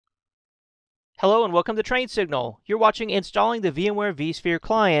Hello and welcome to Train Signal. You're watching installing the VMware vSphere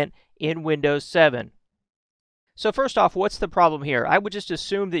client in Windows 7. So first off, what's the problem here? I would just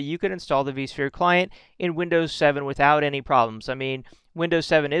assume that you could install the vSphere client in Windows 7 without any problems. I mean, Windows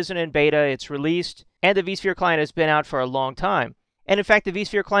 7 isn't in beta, it's released, and the vSphere client has been out for a long time. And in fact, the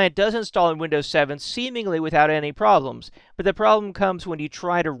vSphere client does install in Windows 7 seemingly without any problems. But the problem comes when you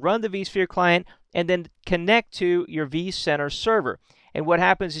try to run the vSphere client and then connect to your vCenter server. And what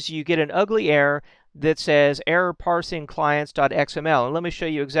happens is you get an ugly error that says error parsing clients.xml. And let me show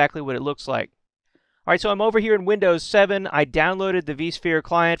you exactly what it looks like. All right, so I'm over here in Windows 7. I downloaded the vSphere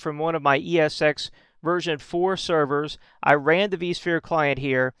client from one of my ESX version 4 servers. I ran the vSphere client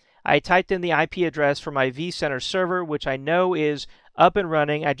here. I typed in the IP address for my vCenter server, which I know is up and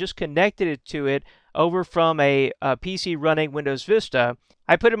running. I just connected it to it over from a PC running Windows Vista.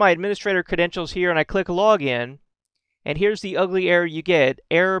 I put in my administrator credentials here and I click Login. And here's the ugly error you get.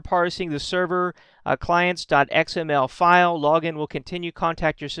 Error parsing the server clients.xml file. Login will continue.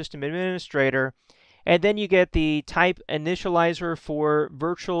 Contact your system administrator. And then you get the type initializer for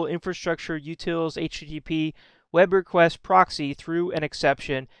virtual infrastructure utils HTTP web request proxy through an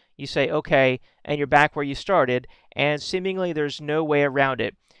exception. You say OK, and you're back where you started. And seemingly there's no way around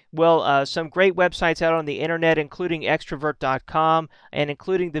it. Well, some great websites out on the internet, including extrovert.com and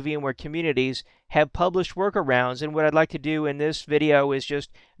including the VMware communities, have published workarounds. And what I'd like to do in this video is just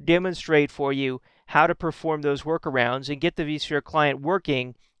demonstrate for you how to perform those workarounds and get the vSphere client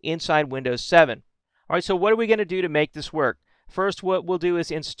working inside Windows 7. All right, so what are we going to do to make this work? First, what we'll do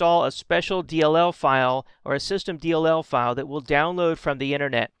is install a special DLL file or a system DLL file that we'll download from the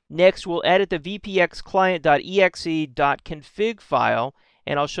internet. Next, we'll edit the vpxclient.exe.config file,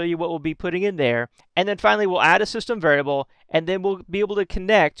 and I'll show you what we'll be putting in there. And then finally, we'll add a system variable, and then we'll be able to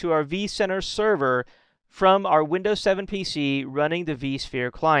connect to our vCenter server from our Windows 7 PC running the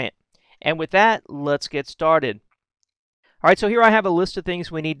vSphere client. And with that, let's get started. All right, so here I have a list of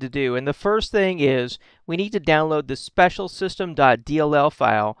things we need to do. And the first thing is we need to download the special system.dll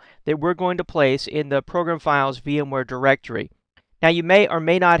file that we're going to place in the program files VMware directory. Now, you may or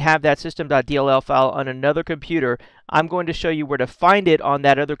may not have that system.dll file on another computer. I'm going to show you where to find it on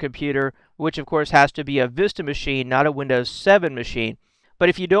that other computer, which of course has to be a Vista machine, not a Windows 7 machine. But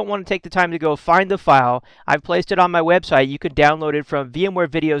if you don't want to take the time to go find the file, I've placed it on my website. You can download it from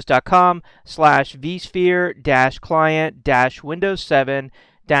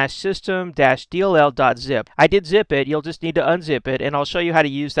vmwarevideos.com/vsphere-client-windows7-system-dll.zip. I did zip it. You'll just need to unzip it, and I'll show you how to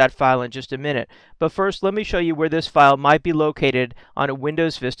use that file in just a minute. But first, let me show you where this file might be located on a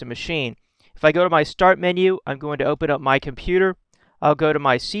Windows Vista machine. If I go to my Start menu, I'm going to open up my computer. I'll go to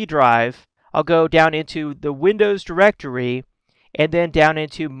my C drive. I'll go down into the Windows directory, and then down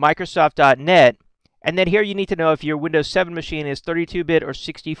into Microsoft.net. And then here you need to know if your Windows 7 machine is 32-bit or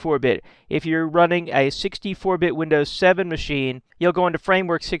 64-bit. If you're running a 64-bit Windows 7 machine, you'll go into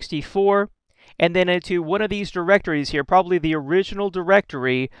Framework 64, and then into one of these directories here, probably the original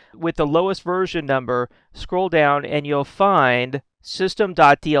directory with the lowest version number. Scroll down and you'll find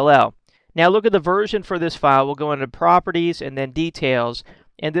system.dll. Now look at the version for this file. We'll go into Properties and then Details,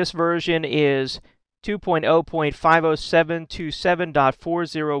 and this version is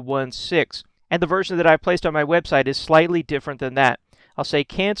 2.0.50727.4016. And the version that I placed on my website is slightly different than that. I'll say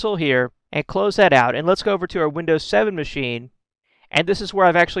cancel here and close that out. And let's go over to our Windows 7 machine. And this is where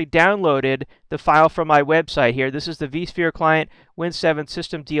I've actually downloaded the file from my website here. This is the vSphere client Win 7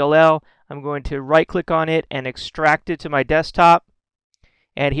 System DLL. I'm going to right click on it and extract it to my desktop.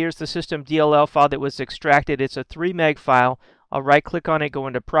 And here's the system DLL file that was extracted. It's a 3 meg file. I'll right click on it, go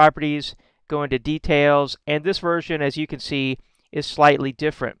into Properties, go into Details, and this version, as you can see, is slightly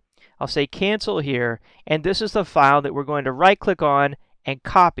different. I'll say cancel here, and this is the file that we're going to right click on and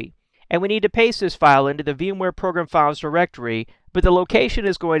copy. And we need to paste this file into the VMware Program Files directory, but the location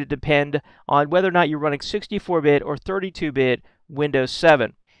is going to depend on whether or not you're running 64-bit or 32-bit Windows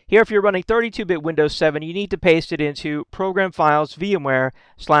 7. Here, if you're running 32-bit Windows 7, you need to paste it into Program Files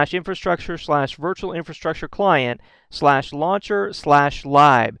VMware/infrastructure/virtual infrastructure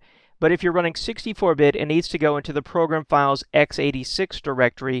client/launcher/lib. But if you're running 64-bit, it needs to go into the Program Files x86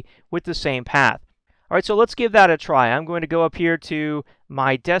 directory with the same path. All right, so let's give that a try. I'm going to go up here to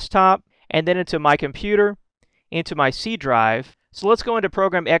my desktop and then into my computer, into my C drive. So let's go into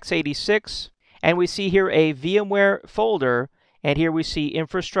Program x86, and we see here a VMware folder, and here we see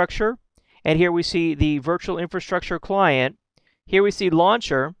infrastructure, and here we see the virtual infrastructure client. Here we see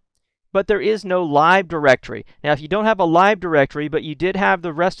launcher, but there is no lib directory. Now, if you don't have a lib directory, but you did have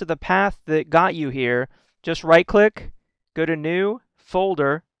the rest of the path that got you here, just right-click, go to New,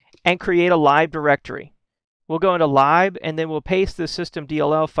 Folder, and create a lib directory. We'll go into lib, and then we'll paste the system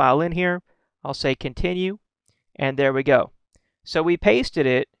DLL file in here. I'll say continue, and there we go. So we pasted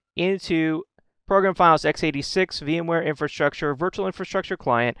it into Program Files x86 VMware Infrastructure Virtual Infrastructure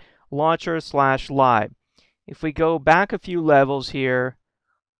Client Launcher/live. If we go back a few levels here,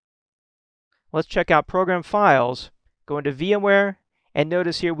 let's check out Program Files, go into VMware, and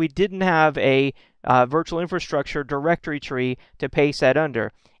notice here we didn't have a virtual infrastructure directory tree to paste that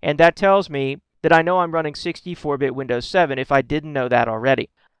under. And that tells me that I know I'm running 64-bit Windows 7 if I didn't know that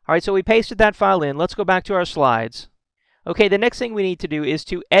already. All right, so we pasted that file in. Let's go back to our slides. Okay, the next thing we need to do is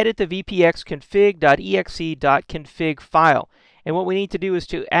to edit the vpxconfig.exe.config file. And what we need to do is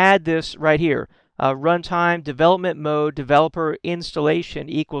to add this right here. Runtime development mode developer installation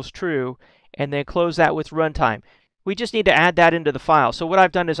equals true, and then close that with runtime. We just need to add that into the file. So what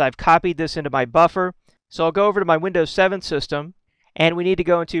I've done is I've copied this into my buffer. So I'll go over to my Windows 7 system, and we need to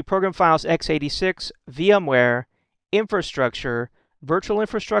go into Program Files x86 VMware Infrastructure Virtual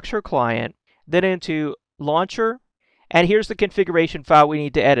Infrastructure Client, then into Launcher, and here's the configuration file we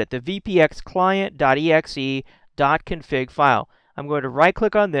need to edit, the vpxclient.exe.config file. I'm going to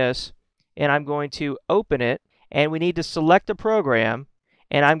right-click on this, and I'm going to open it, and we need to select a program,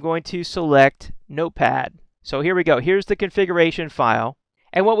 and I'm going to select Notepad. So here we go. Here's the configuration file,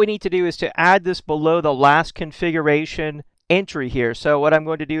 and what we need to do is to add this below the last configuration entry here. So what I'm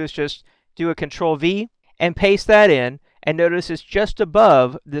going to do is just do a Control-V and paste that in, and notice it's just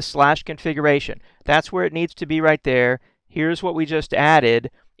above this /configuration. That's where it needs to be right there. Here's what we just added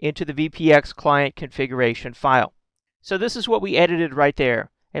into the VPX client configuration file. So this is what we edited right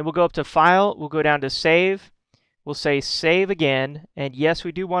there. And we'll go up to File, we'll go down to Save, we'll say Save again, and yes,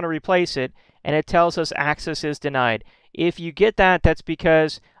 we do want to replace it, and it tells us access is denied. If you get that, that's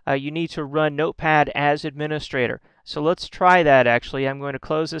because you need to run Notepad as administrator. So let's try that actually. I'm going to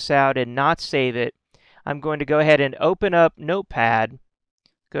close this out and not save it. I'm going to go ahead and open up Notepad,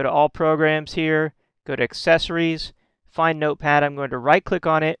 go to All Programs here, go to Accessories, find Notepad. I'm going to right-click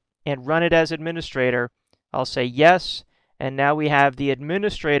on it and run it as administrator. I'll say yes, and now we have the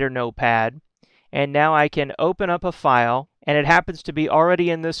administrator Notepad, and now I can open up a file, and it happens to be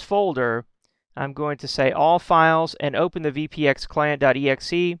already in this folder. I'm going to say All Files and open the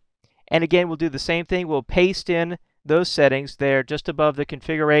vpxclient.exe, and again we'll do the same thing. We'll paste in those settings there just above the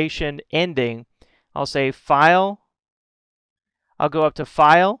configuration ending. I'll say File, I'll go up to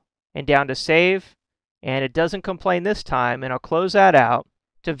File and down to Save, and it doesn't complain this time, and I'll close that out.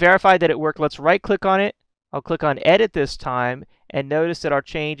 To verify that it worked, let's right-click on it. I'll click on Edit this time, and notice that our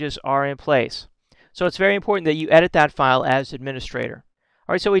changes are in place. So it's very important that you edit that file as administrator.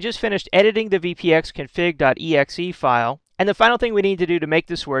 All right, so we just finished editing the vpxconfig.exe file, and the final thing we need to do to make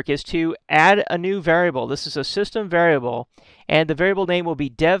this work is to add a new variable. This is a system variable, and the variable name will be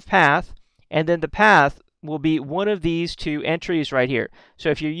devPath, and then the path will be one of these two entries right here. So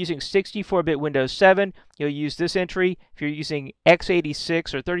if you're using 64-bit Windows 7, you'll use this entry. If you're using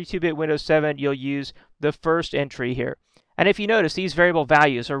x86 or 32-bit Windows 7, you'll use the first entry here. And if you notice, these variable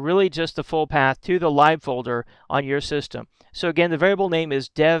values are really just the full path to the live folder on your system. So again, the variable name is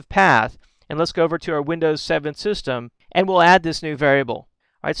devPath, and let's go over to our Windows 7 system, and we'll add this new variable.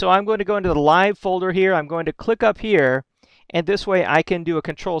 All right, so I'm going to go into the live folder here. I'm going to click up here, and this way I can do a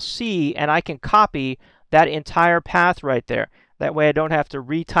Control-C, and I can copy that entire path right there. That way I don't have to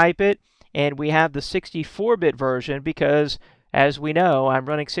retype it, and we have the 64-bit version because, as we know, I'm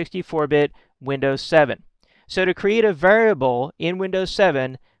running 64-bit Windows 7. So to create a variable in Windows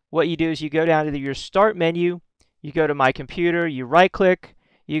 7, what you do is you go down to your Start menu, you go to My Computer, you right-click,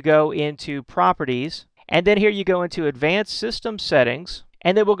 you go into Properties, and then here you go into Advanced System Settings,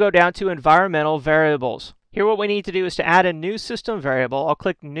 and then we'll go down to Environmental Variables. Here what we need to do is to add a new system variable. I'll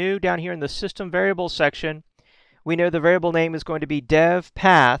click New down here in the System Variables section. We know the variable name is going to be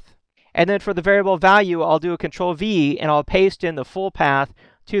devPath. And then for the variable value, I'll do a Control-V and I'll paste in the full path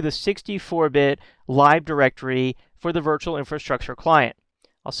to the 64-bit live directory for the virtual infrastructure client.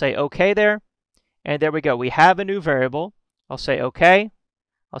 I'll say OK there. And there we go. We have a new variable. I'll say OK.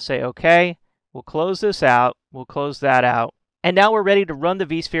 I'll say OK. We'll close this out. We'll close that out. And now we're ready to run the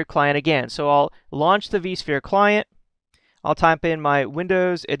vSphere client again. So I'll launch the vSphere client. I'll type in my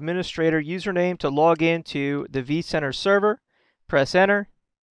Windows Administrator username to log into the vCenter server. Press Enter.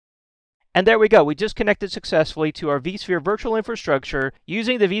 And there we go. We just connected successfully to our vSphere virtual infrastructure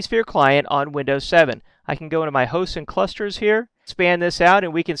using the vSphere client on Windows 7. I can go into my hosts and clusters here, expand this out,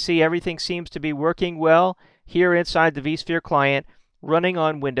 and we can see everything seems to be working well here inside the vSphere client running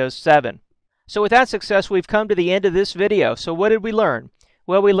on Windows 7. So with that success, we've come to the end of this video. So what did we learn?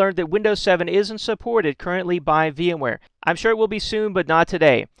 Well, we learned that Windows 7 isn't supported currently by VMware. I'm sure it will be soon, but not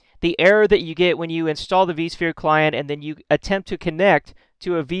today. The error that you get when you install the vSphere client and then you attempt to connect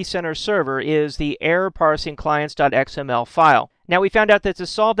to a vCenter server is the error parsing clients.xml file. Now we found out that to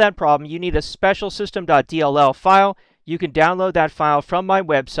solve that problem, you need a special system.dll file. You can download that file from my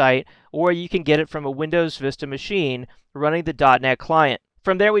website, or you can get it from a Windows Vista machine running the .NET client.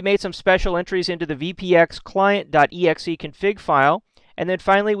 From there, we made some special entries into the vpx client.exe config file, and then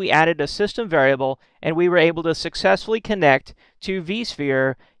finally we added a system variable, and we were able to successfully connect to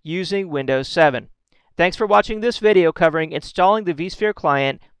vSphere using Windows 7. Thanks for watching this video covering installing the vSphere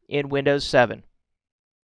client in Windows 7.